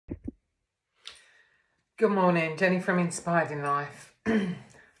Good morning, Jenny from Inspired in Life. I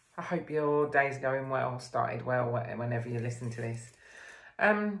hope your day's going well, started well, whenever you listen to this.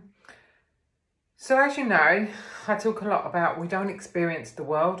 So as you know, I talk a lot about we don't experience the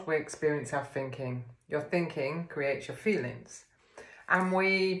world, we experience our thinking. Your thinking creates your feelings. And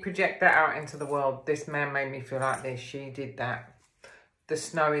we project that out into the world. This man made me feel like this, she did that. The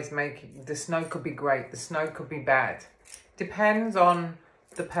snow could be great, the snow could be bad. Depends on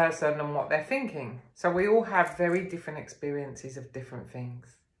the person and what they're thinking. So we all have very different experiences of different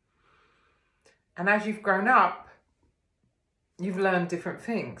things. And as you've grown up, you've learned different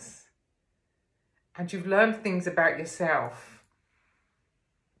things. And you've learned things about yourself.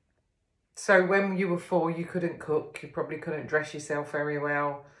 So when you were 4, you couldn't cook, you probably couldn't dress yourself very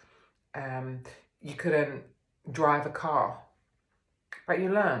well. You couldn't drive a car, but you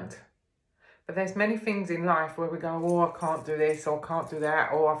learned. But there's many things in life where we go, oh, I can't do this, or I can't do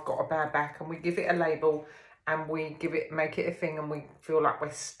that, or I've got a bad back, and we give it a label and we make it a thing, and we feel like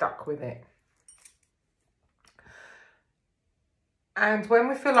we're stuck with it. And when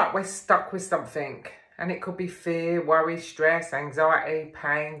we feel like we're stuck with something, and it could be fear, worry, stress, anxiety,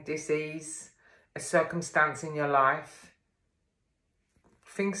 pain, disease, a circumstance in your life,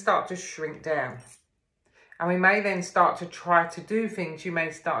 things start to shrink down. And we may then start to try to do things. You may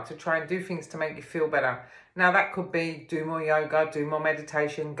start to try and do things to make you feel better. Now that could be do more yoga, do more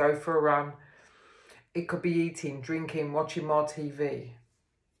meditation, go for a run. It could be eating, drinking, watching more TV.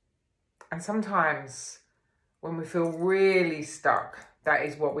 And sometimes when we feel really stuck, that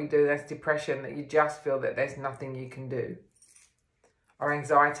is what we do. That's depression, that you just feel that there's nothing you can do. Or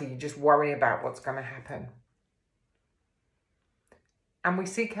anxiety, you just worry about what's going to happen. And we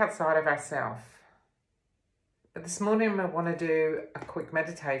seek outside of ourselves. But this morning I want to do a quick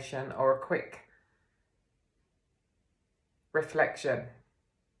meditation or a quick reflection.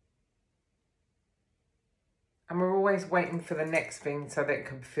 And we're always waiting for the next thing so that it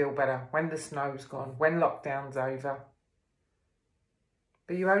can feel better. When the snow's gone, when lockdown's over.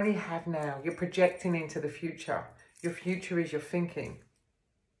 But you only have now. You're projecting into the future. Your future is your thinking.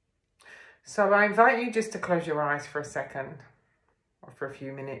 So I invite you just to close your eyes for a second or for a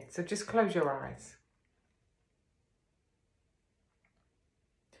few minutes. So just close your eyes.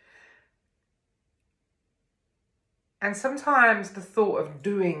 And sometimes the thought of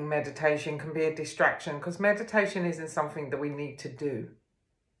doing meditation can be a distraction, because meditation isn't something that we need to do.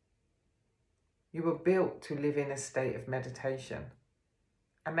 You were built to live in a state of meditation.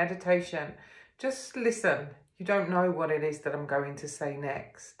 And meditation, just listen. You don't know what it is that I'm going to say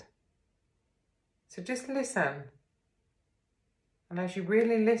next. So just listen. And as you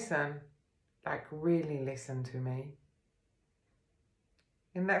really listen, like really listen to me,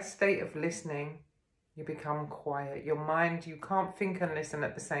 in that state of listening, you become quiet. Your mind, you can't think and listen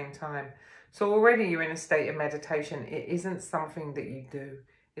at the same time. So already you're in a state of meditation. It isn't something that you do.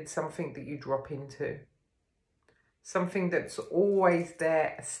 It's something that you drop into. Something that's always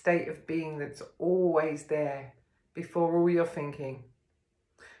there, a state of being that's always there before all your thinking.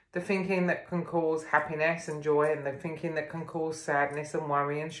 The thinking that can cause happiness and joy, and the thinking that can cause sadness and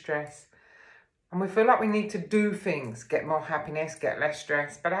worry and stress. And we feel like we need to do things, get more happiness, get less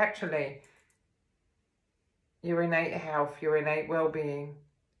stress. But actually, your innate health, your innate well-being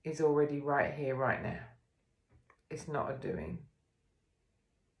is already right here, right now. It's not a doing.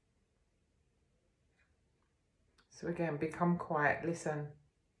 So again, become quiet, listen.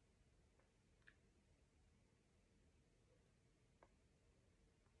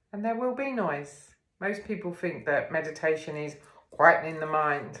 And there will be noise. Most people think that meditation is quietening the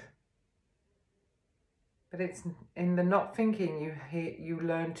mind. But it's in the not thinking you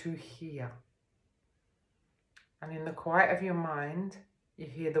learn to hear. And in the quiet of your mind, you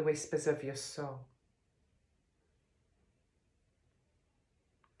hear the whispers of your soul.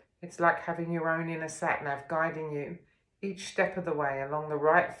 It's like having your own inner sat-nav guiding you each step of the way along the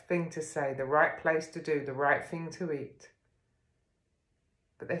right thing to say, the right place to do, the right thing to eat.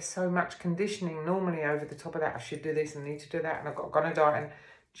 But there's so much conditioning normally over the top of that. I should do this and need to do that, and I've got to diet, and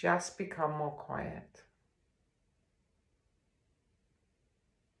just become more quiet.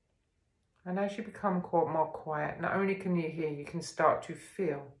 And as you become more quiet, not only can you hear, you can start to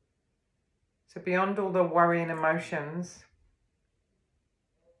feel. So beyond all the worrying emotions,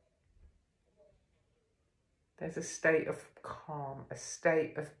 there's a state of calm, a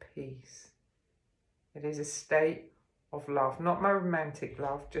state of peace. It is a state of love, not my romantic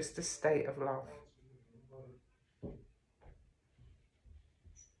love, just a state of love.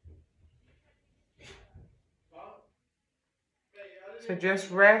 So just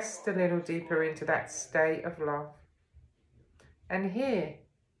rest a little deeper into that state of love. And here,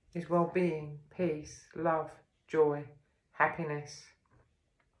 is well-being, peace, love, joy, happiness.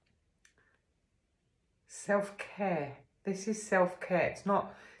 Self-care. This is self-care. It's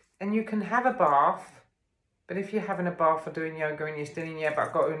not, and you can have a bath, but if you're having a bath or doing yoga and you're still in, yeah, but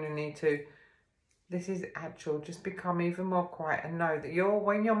I've got to and need to, this is actual. Just become even more quiet and know that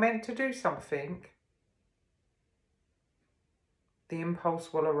when you're meant to do something, the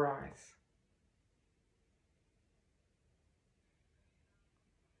impulse will arise.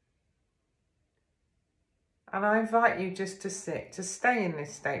 And I invite you just to stay in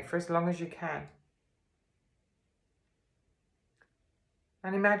this state for as long as you can.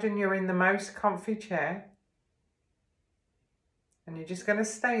 And imagine you're in the most comfy chair and you're just going to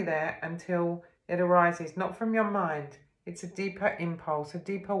stay there until it arises, not from your mind. It's a deeper impulse, a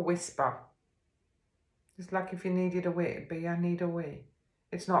deeper whisper. It's like if you needed a wee, it'd be, I need a wee.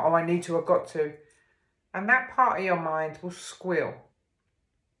 It's not, oh, I need to, I've got to. And that part of your mind will squeal.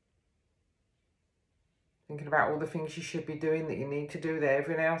 Thinking about all the things you should be doing that you need to do that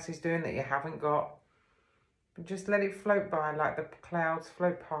everyone else is doing that you haven't got. But just let it float by like the clouds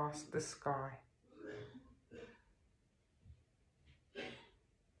float past the sky.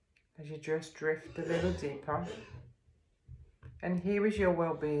 As you just drift a little deeper. And here is your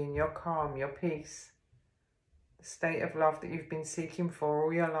well-being, your calm, your peace. The state of love that you've been seeking for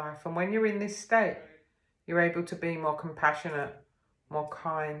all your life. And when you're in this state, you're able to be more compassionate, more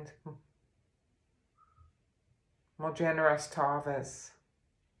kind, more generous to others.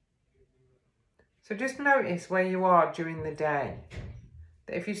 So just notice where you are during the day.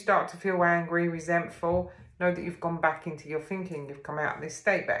 That if you start to feel angry, resentful, know that you've gone back into your thinking, you've come out of this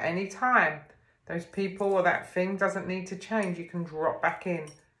state. But any time those people or that thing doesn't need to change, you can drop back in.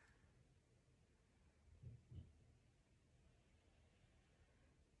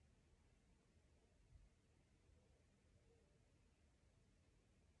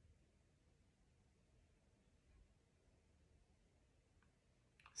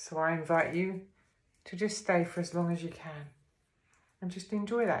 So I invite you to just stay for as long as you can and just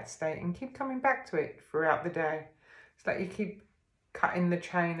enjoy that state and keep coming back to it throughout the day. It's like you keep cutting the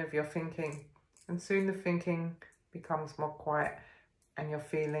chain of your thinking and soon the thinking becomes more quiet and your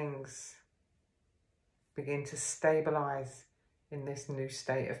feelings begin to stabilize in this new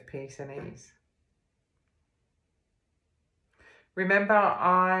state of peace and ease. Remember,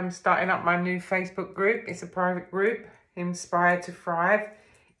 I'm starting up my new Facebook group. It's a private group, Inspired to Thrive.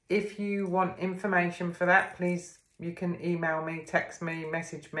 If you want information for that, please, you can email me, text me,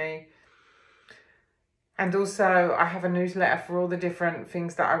 message me. And also, I have a newsletter for all the different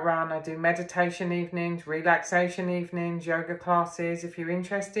things that I run. I do meditation evenings, relaxation evenings, yoga classes. If you're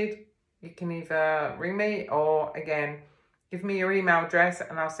interested, you can either ring me or, again, give me your email address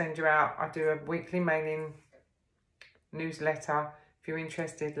and I'll send you out. I do a weekly mailing newsletter. If you're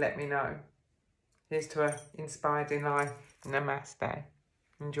interested, let me know. Here's to an inspired in life. Namaste.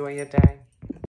 Enjoy your day.